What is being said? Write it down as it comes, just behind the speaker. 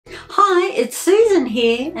Hi, it's Susan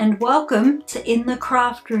here and welcome to In the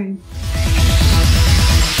Craft Room.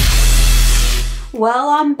 Well,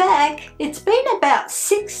 I'm back. It's been about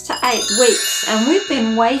 6 to 8 weeks and we've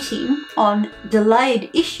been waiting on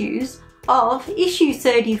delayed issues of issue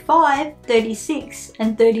 35, 36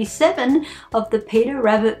 and 37 of the Peter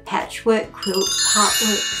Rabbit Patchwork Quilt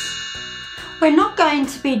Partworks. We're not going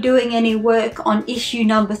to be doing any work on issue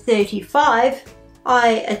number 35.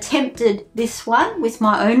 I attempted this one with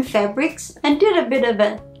my own fabrics and did a bit of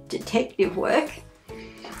a detective work,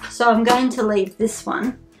 so I'm going to leave this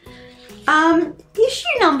one.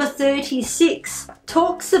 Issue number 36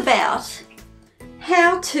 talks about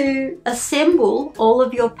how to assemble all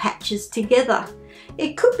of your patches together.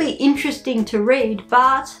 It could be interesting to read,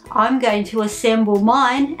 but I'm going to assemble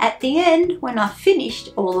mine at the end when I've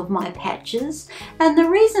finished all of my patches. And the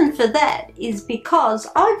reason for that is because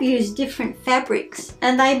I've used different fabrics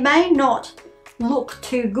and they may not look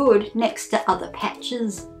too good next to other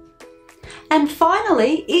patches. And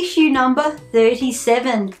finally, issue number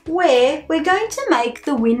 37, where we're going to make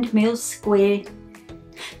the Windmill Square.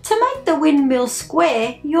 To make the Windmill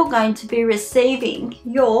Square, you're going to be receiving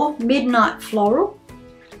your Midnight Floral,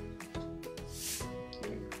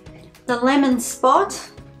 the Lemon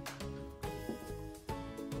Spot,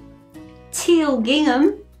 Teal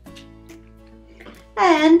Gingham,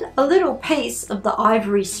 and a little piece of the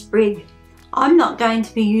Ivory Sprig. I'm not going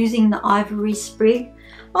to be using the Ivory Sprig.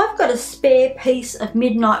 I've got a spare piece of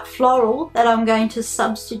Midnight Floral that I'm going to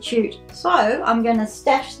substitute. So I'm going to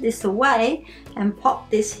stash this away and pop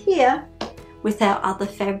this here with our other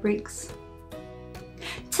fabrics.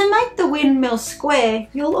 To make the Windmill Square,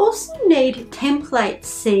 you'll also need template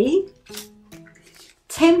C,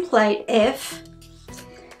 template F,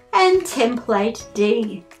 and template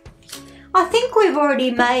D. I think we've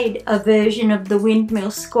already made a version of the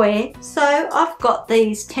Windmill Square, so I've got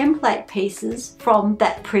these template pieces from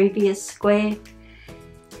that previous square.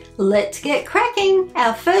 Let's get cracking.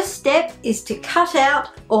 Our first step is to cut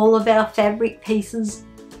out all of our fabric pieces.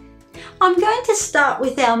 I'm going to start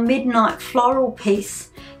with our Midnight Floral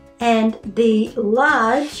piece and the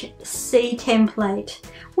large C template.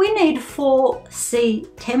 We need 4 C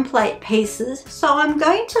template pieces, so I'm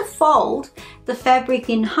going to fold the fabric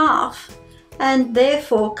in half and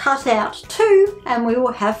therefore cut out 2 and we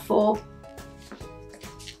will have 4.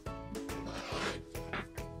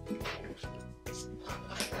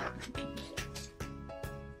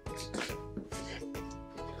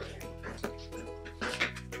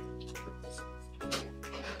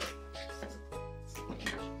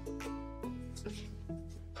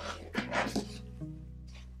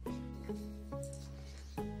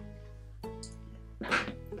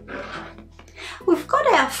 We've got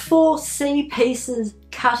our 4 C pieces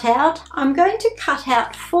cut out. I'm going to cut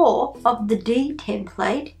out 4 of the D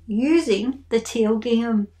template using the Teal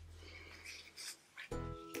Gingham.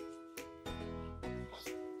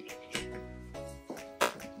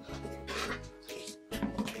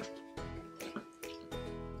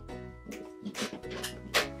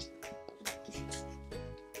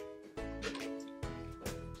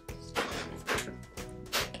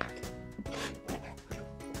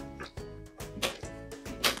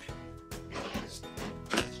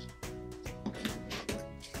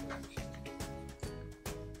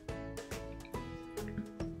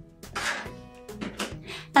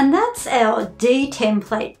 And that's our D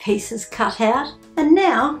template pieces cut out. And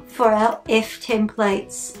now for our F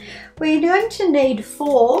templates. We're going to need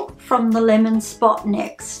 4 from the Lemon Spot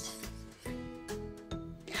next.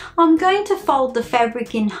 I'm going to fold the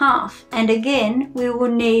fabric in half, and again we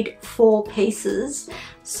will need 4 pieces.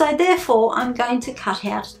 So therefore I'm going to cut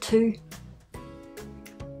out 2.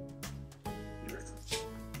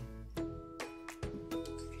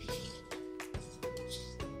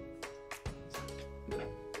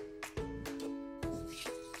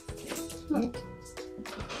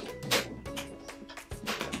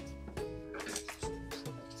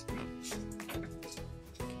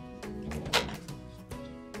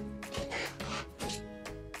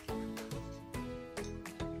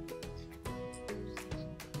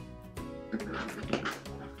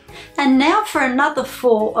 And now for another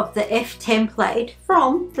 4 of the F template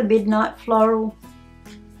from the Midnight Floral.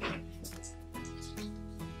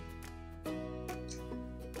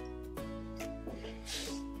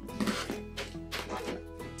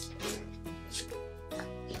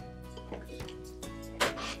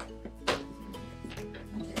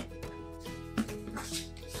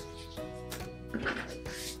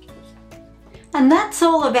 And that's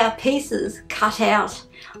all of our pieces cut out.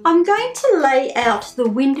 I'm going to lay out the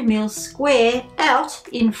Windmill Square out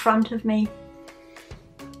in front of me.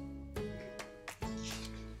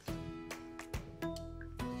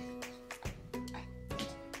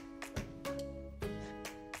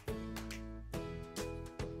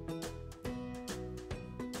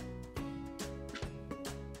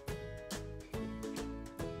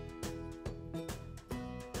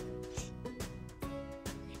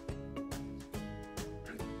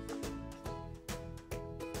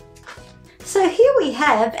 So here we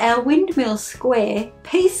have our Windmill Square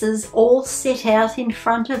pieces all set out in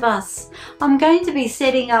front of us. I'm going to be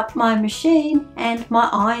setting up my machine and my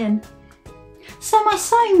iron. So my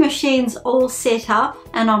sewing machine's all set up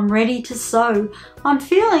and I'm ready to sew. I'm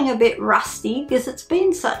feeling a bit rusty because it's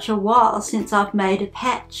been such a while since I've made a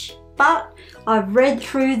patch, but I've read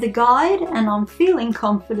through the guide and I'm feeling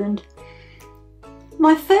confident.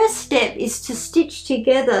 My first step is to stitch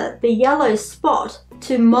together the yellow spot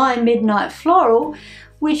to my midnight floral,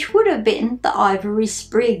 which would have been the ivory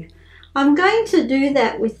sprig. I'm going to do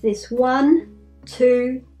that with this 1,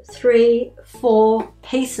 2, 3, 4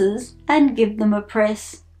 pieces and give them a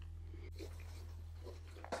press.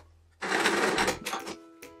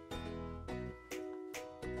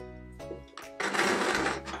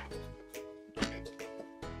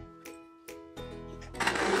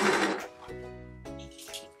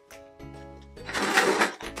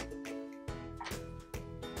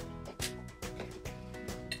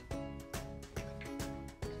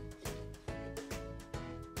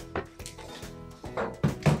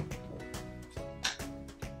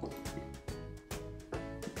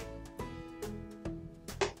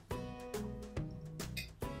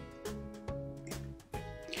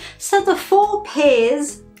 So the 4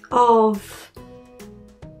 pairs of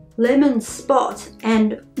lemon spot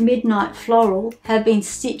and midnight floral have been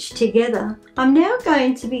stitched together. I'm now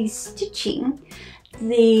going to be stitching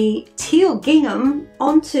the teal gingham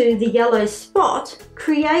onto the yellow spot,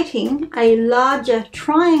 creating a larger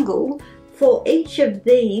triangle for each of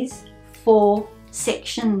these 4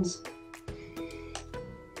 sections.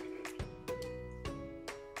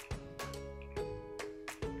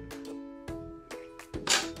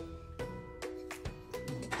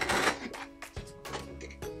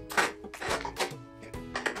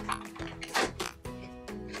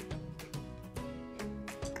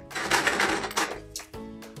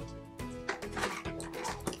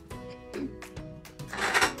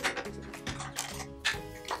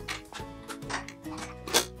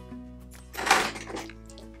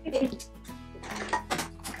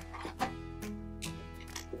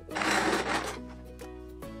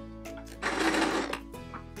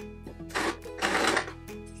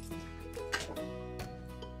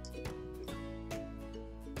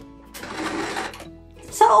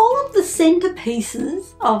 So all of the centre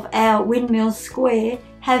pieces of our Windmill Square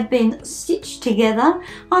have been stitched together.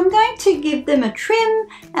 I'm going to give them a trim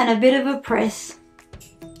and a bit of a press.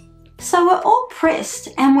 So we're all pressed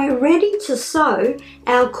and we're ready to sew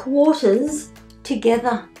our quarters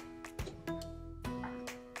together.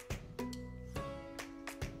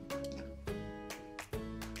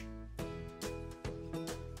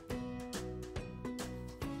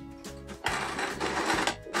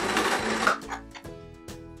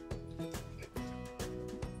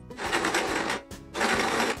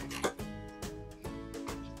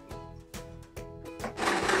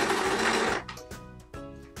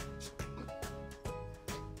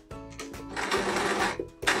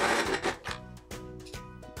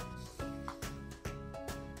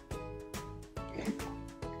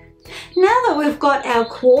 Now that we've got our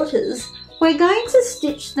quarters, we're going to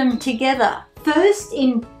stitch them together. First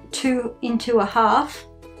into a half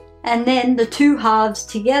and then the 2 halves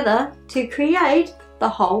together to create the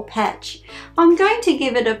whole patch. I'm going to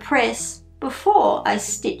give it a press before I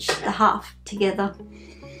stitch the half together.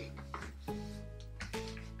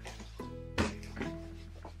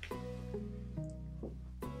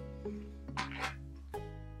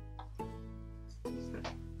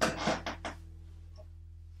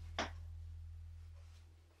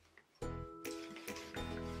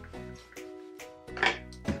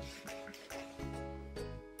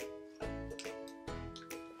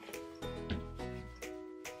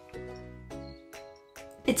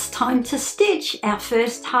 It's time to stitch our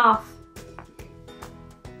first half.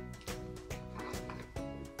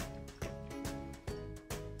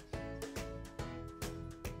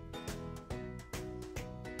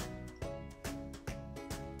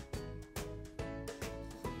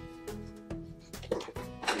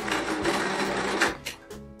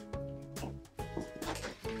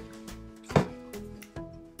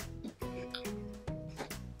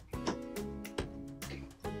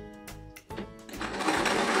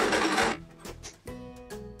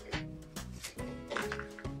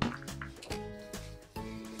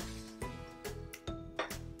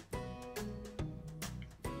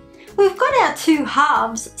 We've got our 2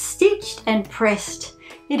 halves stitched and pressed.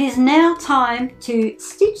 It is now time to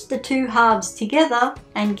stitch the 2 halves together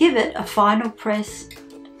and give it a final press.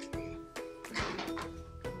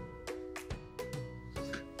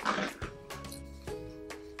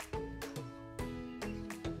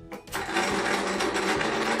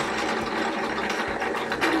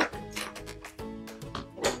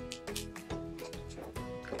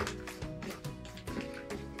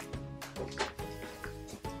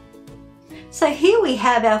 So here we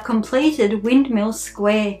have our completed Windmill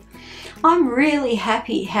Square. I'm really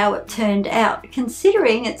happy how it turned out,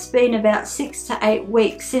 considering it's been about 6 to 8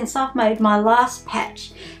 weeks since I've made my last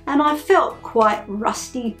patch and I felt quite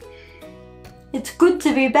rusty. It's good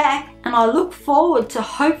to be back, and I look forward to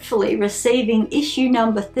hopefully receiving issue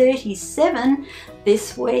number 37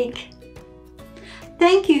 this week.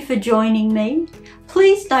 Thank you for joining me.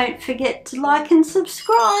 Please don't forget to like and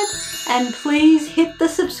subscribe, and please hit the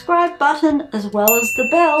subscribe button as well as the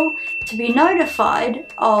bell to be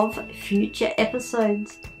notified of future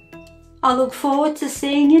episodes. I look forward to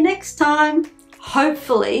seeing you next time,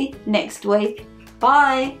 hopefully next week.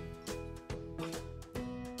 Bye.